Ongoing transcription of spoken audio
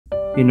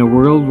In a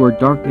world where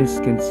darkness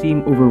can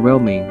seem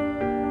overwhelming,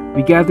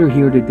 we gather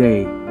here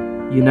today,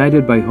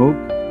 united by hope,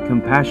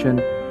 compassion,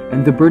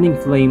 and the burning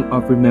flame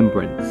of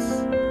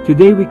remembrance.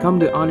 Today we come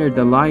to honor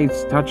the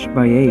lives touched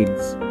by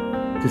AIDS,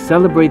 to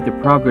celebrate the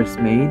progress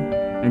made,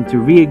 and to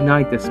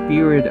reignite the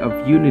spirit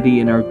of unity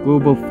in our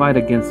global fight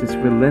against this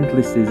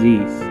relentless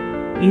disease.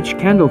 Each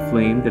candle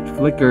flame that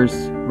flickers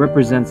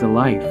represents a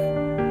life,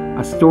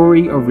 a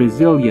story of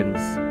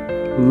resilience,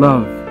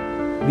 love,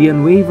 the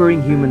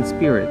unwavering human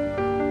spirit,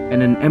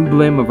 and an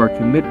emblem of our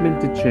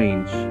commitment to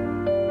change.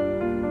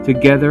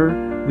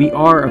 Together, we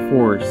are a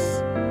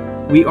force.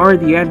 We are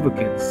the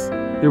advocates,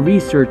 the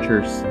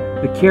researchers,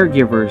 the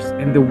caregivers,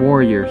 and the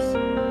warriors.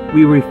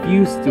 We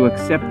refuse to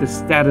accept the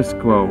status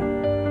quo.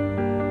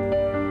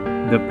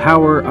 The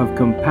power of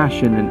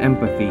compassion and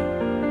empathy,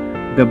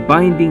 the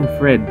binding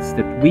threads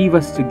that weave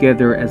us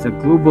together as a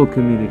global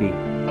community.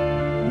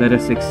 Let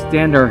us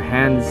extend our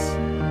hands,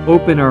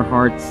 open our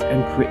hearts,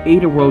 and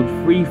create a world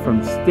free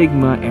from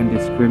stigma and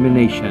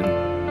discrimination.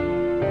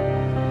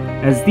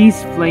 As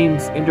these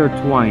flames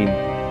intertwine,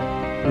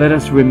 let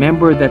us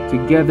remember that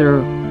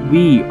together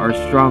we are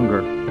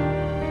stronger.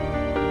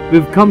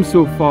 We've come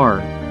so far,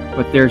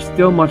 but there's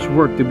still much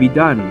work to be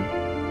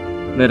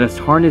done. Let us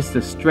harness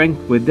the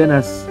strength within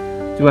us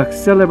to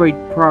accelerate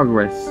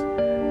progress,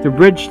 to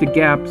bridge the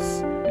gaps,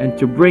 and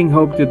to bring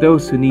hope to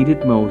those who need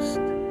it most.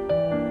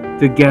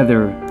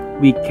 Together,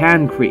 we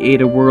can create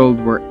a world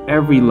where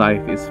every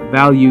life is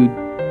valued,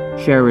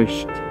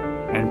 cherished,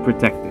 and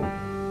protected.